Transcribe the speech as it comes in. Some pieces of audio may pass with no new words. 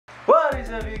What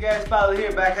is up, you guys? Paolo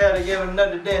here, back at it again with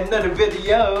another day, another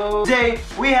video. Today,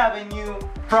 we have a new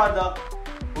product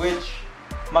which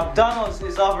McDonald's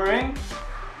is offering,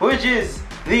 which is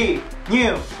the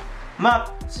new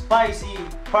McSpicy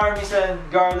Parmesan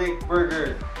Garlic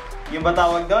Burger. Yung ba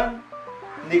tawag doon?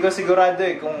 Hindi ko sigurado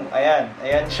eh kung ayan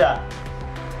siya.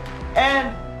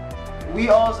 And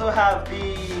we also have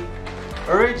the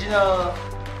original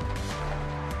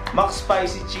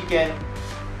McSpicy chicken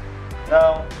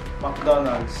ng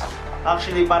McDonald's.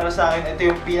 Actually, para sa akin, ito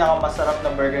yung pinakamasarap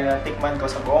na burger na natikman ko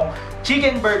sa buong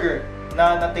chicken burger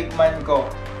na natikman ko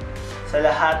sa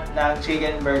lahat ng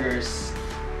chicken burgers.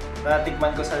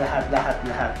 Natikman ko sa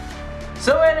lahat.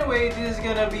 So anyway, this is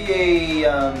gonna be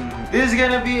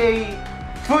a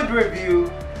food review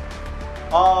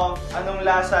of anong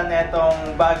lasa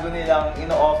netong bago nilang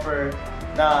ino-offer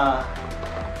na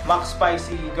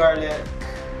McSpicy Garlic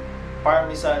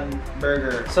Parmesan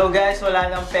Burger. So guys, wala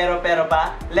nang pero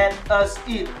pa. Let us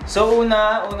eat. So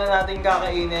una natin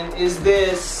kakainin is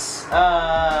this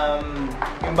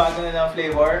yung bago nilang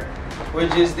flavor, which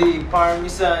is the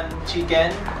Parmesan chicken.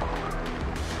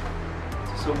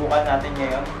 Subukan natin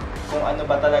ngayon kung ano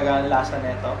ba talaga ang lasa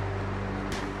nito.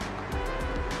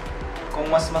 Kung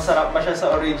mas masarap pa siya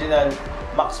sa original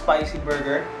McSpicy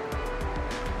Burger.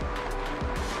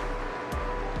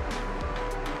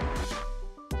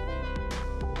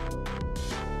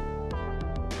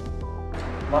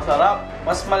 Masarap.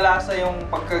 Mas malasa yung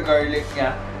pagka-garlic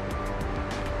niya.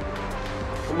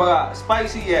 Kumbaga,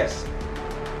 spicy, yes.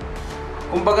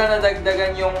 Kumbaga,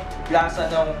 nadagdagan yung lasa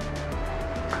ng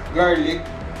garlic.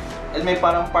 At may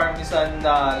parang parmesan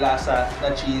na lasa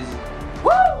na cheese.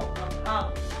 Woo!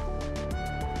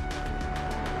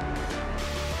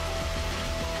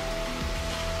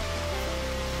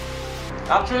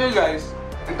 Actually guys,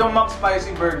 itong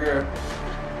McSpicy Burger,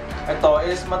 ito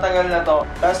is matagal na to.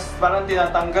 Tapos parang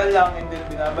tinatanggal lang and then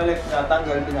binabalik,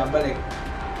 tinatanggal, binabalik.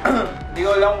 Hindi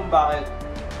ko alam kung bakit.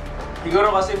 Siguro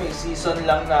kasi may season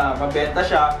lang na mabenta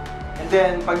siya. And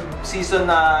then pag season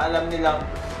na alam nilang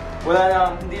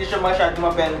hindi siya masyado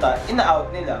mabenta, ina-out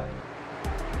nila.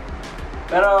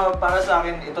 Pero para sa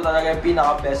akin, ito talaga yung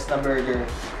pinaka-best na burger.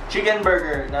 Chicken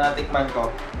burger na natikman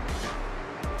ko.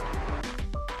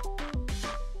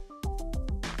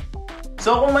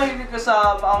 So kung mahilig ka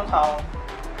sa maanghang,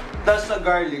 plus sa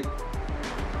garlic,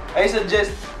 I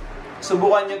suggest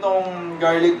subukan nyo tong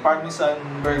garlic parmesan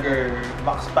burger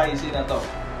McSpicy na to.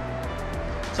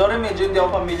 Sorry, medyo hindi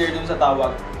ako familiar dun sa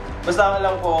tawag. Basta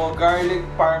alam ko, garlic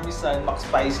parmesan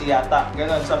McSpicy yata.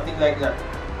 Ganon, something like that.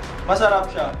 Masarap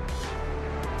siya.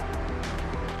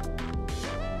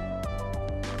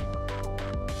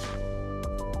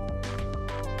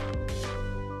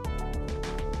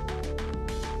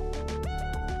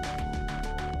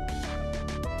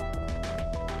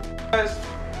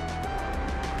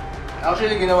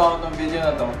 Actually, ginawa ko tong video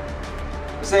na to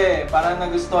kasi parang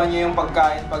nagustuhan niya yung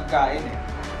pagkain eh.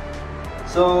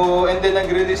 So, and then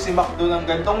nag-release si Mcdo ng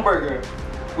gantong burger,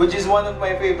 which is one of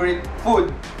my favorite food.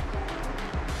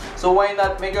 So, why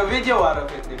not make a video out of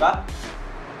it, di ba?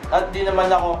 At di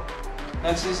naman ako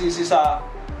nagsisisi sa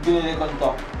binili ko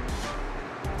to.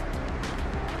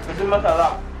 Kasi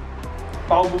masarap.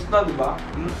 Paubos na, di ba?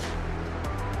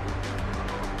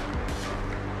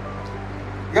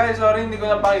 Guys, sorry, hindi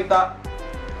ko napakita.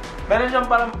 Meron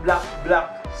siyang parang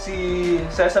black si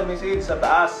sesame seeds sa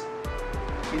taas.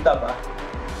 Kita ba?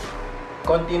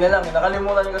 Konti na lang,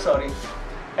 nakalimutan ko, sorry.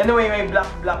 Anyway, may black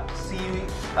si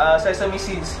sesame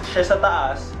seeds siya sa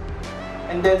taas.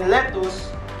 And then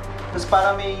lettuce. Tapos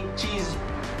parang may cheese,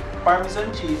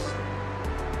 parmesan cheese.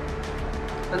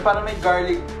 Tapos parang may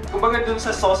garlic. Kumbaga dun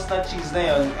sa sauce na cheese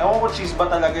na yon, ewan ko cheese ba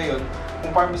talaga yon,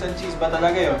 kung parmesan cheese ba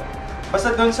talaga yon.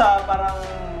 Basta dun sa parang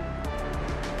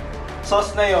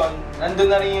sauce na yon,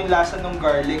 nandun na rin yung lasa ng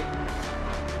garlic.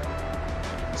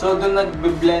 So dun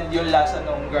nagbe-blend yung lasa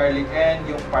ng garlic and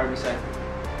yung parmesan.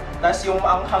 Tapos yung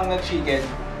maanghang na chicken,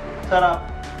 sarap.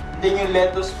 Then yung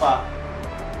lettuce pa.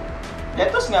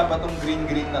 Lettuce nga ba tong green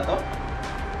na to?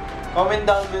 Comment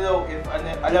down below if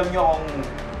alam nyo kung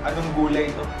anong gulay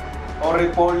to. Or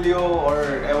repolyo,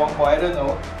 or ewan ko, I don't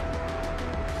know.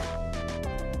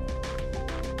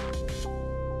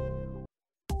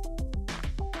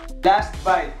 Last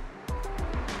bite.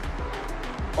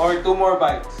 Or 2 more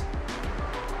bites.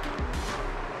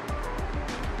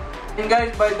 And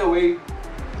guys, by the way,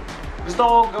 gusto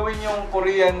ko gawin yung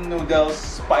Korean noodles,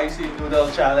 spicy noodle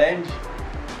challenge.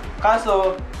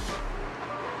 Kaso,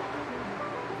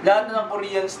 lahat ng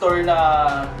Korean store na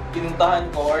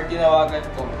pinuntahan ko or tinawagan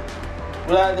ko,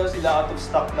 wala na daw sila out of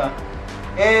stock na.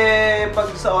 Eh, pag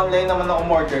sa online naman ako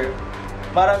order,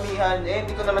 maramihan, eh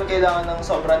hindi ko naman kailangan ng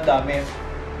sobrang dami.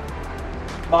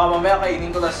 Baka mamaya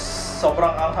kainin ko tas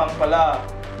sobrang anghang pala.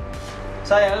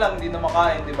 Sayang lang, hindi na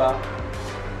makain, di ba?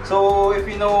 So, if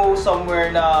you know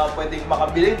somewhere na pwedeng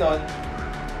makabili nun,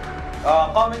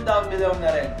 comment down below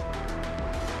na rin.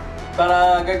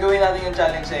 Para gagawin natin yung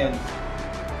challenge na yun.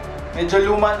 Medyo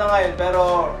luma na ngayon, pero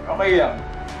okay lang.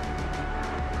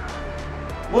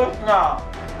 Work na!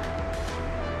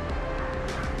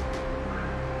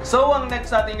 So, ang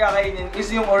next natin kakainin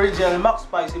is yung original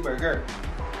McSpicy burger.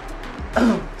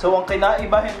 So, ang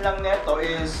kinaibahin lang neto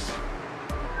is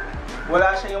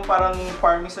wala siya yung parang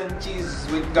Parmesan cheese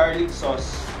with garlic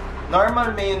sauce.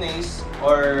 Normal mayonnaise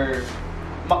or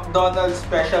McDonald's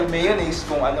special mayonnaise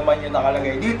kung ano man yung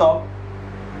nakalagay dito.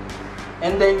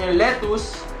 And then yung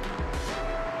lettuce.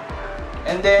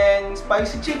 And then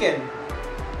spicy chicken.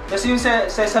 Kasi yung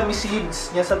sesame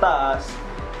seeds niya sa taas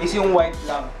is yung white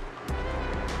lang.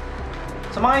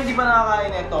 Sa mga hindi pa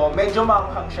nakakain nito, medyo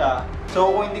maanghang siya.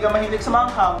 So, kung hindi ka mahilig sa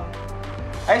maanghang,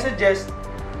 I suggest,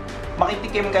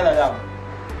 makitikim ka na lang.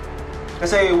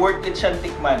 Kasi worth it siyang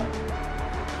tikman.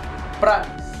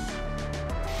 Promise.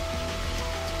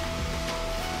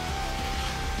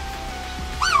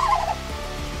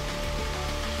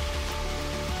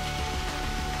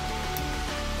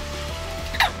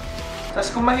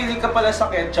 Tapos kung mahilig ka pala sa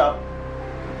ketchup,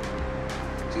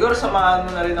 siguro samahan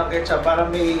mo na rin ng ketchup para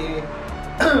may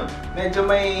medyo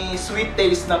may sweet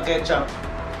taste ng ketchup.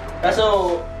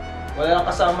 Kaso, wala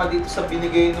kasama dito sa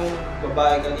binigay nung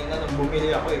babae kanina nung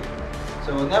bumili ako eh.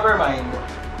 So, never mind.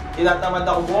 Tinatamad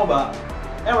ako bumaba.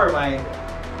 Never mind.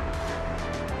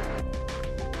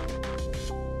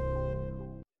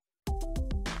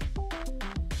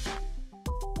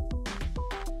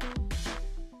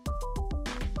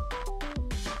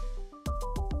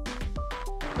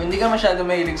 Kung hindi ka masyado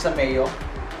mahilig sa mayo,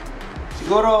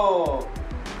 siguro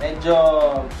medyo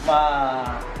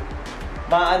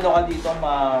maano ka dito,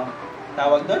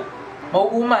 tawag doon?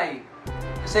 Mauumay.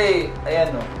 Kasi,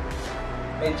 ayan o,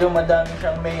 medyo madami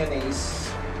siyang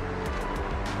mayonnaise.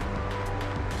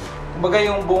 Kumbaga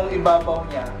yung buong ibabaw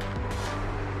niya,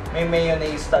 may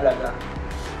mayonnaise talaga.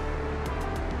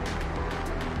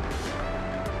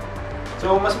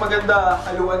 So, mas maganda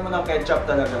haluan mo ng ketchup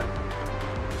talaga.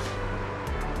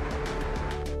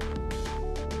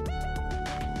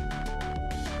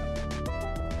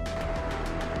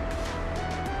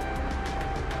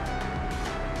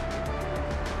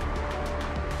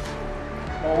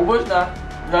 Maubos na.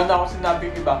 Wala na akong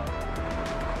sinabing iba.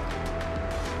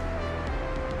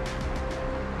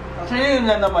 Actually, yun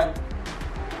lang naman.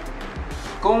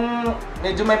 Kung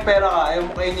medyo may pera ka, ayaw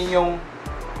mo kainin yung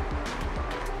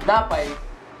napay,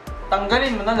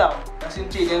 tanggalin mo na lang. Kasi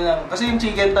yung chicken lang. Kasi yung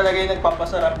chicken talaga yung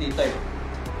nagpapasarap dito eh.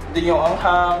 Hindi yung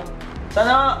anghang.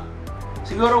 Sana,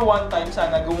 siguro one time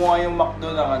sana gumawa yung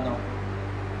Mcdo ng ano.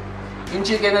 Yung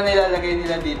chicken na nilalagay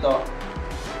nila dito,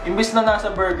 imbis na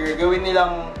nasa burger, gawin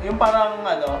nilang yung parang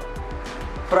ano,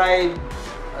 fried,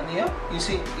 ano yun? Yung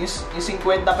 50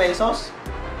 pesos?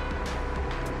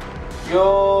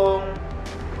 Yung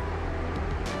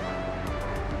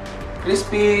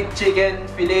crispy chicken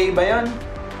fillet ba yun?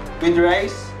 With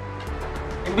rice?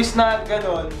 Imbis na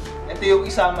ganun, ito yung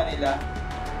isama nila.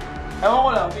 Ewan ko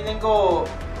lang, feeling ko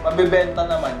mabibenta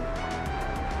naman.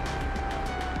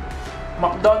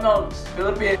 McDonald's,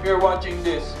 Philippines, if you're watching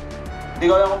this, hindi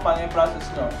ko alam kung paano yung process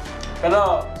nyo.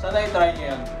 Pero, sana i-try nyo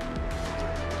yan.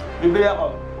 Bibili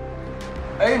ako.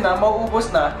 Ayun na,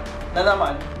 mauubos na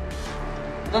naman.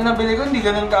 Ito nabili ko, hindi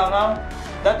ganun kaanghang.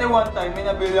 Dati one time, may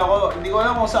nabili ako, hindi ko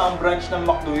alam kung saan branch ng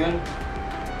Mcdo yun.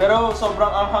 Pero, sobrang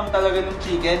anghang talaga ng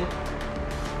chicken.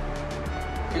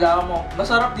 Kailangan mo.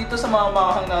 Masarap dito sa mga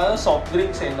maanghang na soft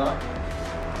drinks eh, no?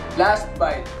 Last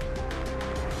bite.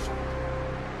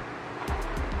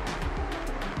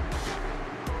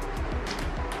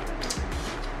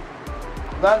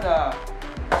 Wala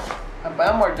ang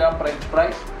pa more dyan, french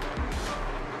fries.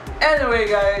 Anyway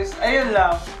guys, ayun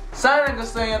lang. Sana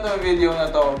gusto niyo itong video na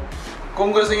to.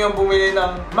 Kung gusto niyo bumili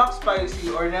ng McSpicy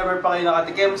or never pa kayo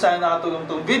nakatikim, sana nakatulong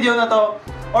tong video na to.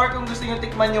 Or kung gusto niyo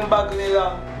tikman yung bago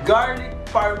nilang garlic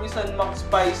Parmesan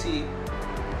McSpicy,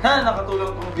 sana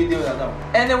nakatulong tong video na to.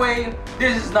 Anyway,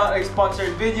 this is not a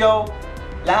sponsored video.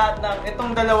 Lahat ng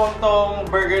itong dalawang tong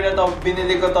burger na to,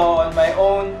 binili ko to on my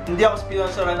own. Hindi ako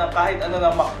sponssoran ng kahit ano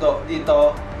ng Mcdo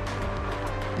dito.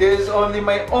 This is only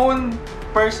my own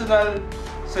personal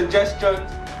suggestions,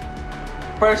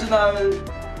 personal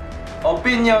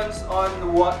opinions on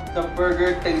what the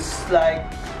burger tastes like.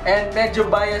 And medyo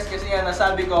biased kasi nga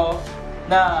nasabi ko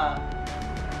na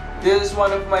this is one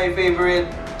of my favorite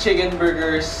chicken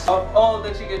burgers of all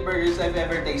the chicken burgers I've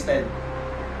ever tasted.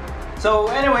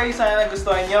 So anyway, sana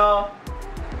nagustuhan nyo.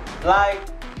 Like,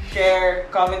 share,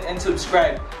 comment, and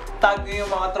subscribe. Tag nyo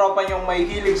yung mga tropa nyong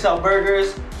mahilig sa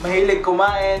burgers, mahilig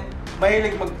kumain,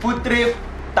 mahilig mag-food trip.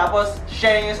 Tapos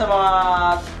share nyo sa mga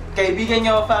kaibigan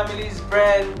nyo, families,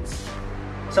 friends,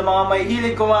 sa mga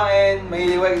mahilig kumain,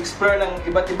 mahilig mag-explore ng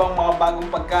iba't ibang mga bagong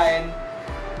pagkain.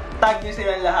 Tag nyo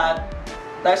sila lahat.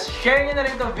 Tapos share nyo na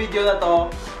rin itong video na to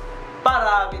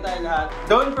para happy tayo lahat.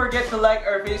 Don't forget to like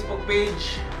our Facebook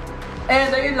page.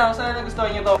 And ayun lang, sana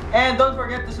nagustuhan nyo to. And don't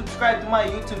forget to subscribe to my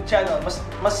YouTube channel.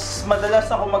 Mas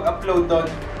madalas ako mag-upload doon.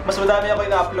 Mas madami ako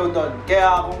ina-upload doon.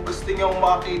 Kaya kung gusto nyo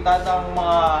makakita ng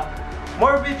mga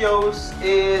more videos,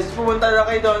 is pumunta na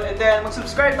kayo doon and then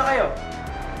mag-subscribe na kayo.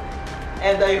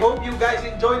 And I hope you guys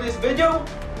enjoyed this video.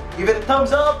 Give it a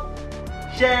thumbs up.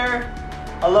 Share.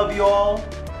 I love you all.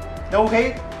 No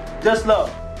hate, just love.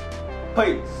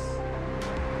 Peace.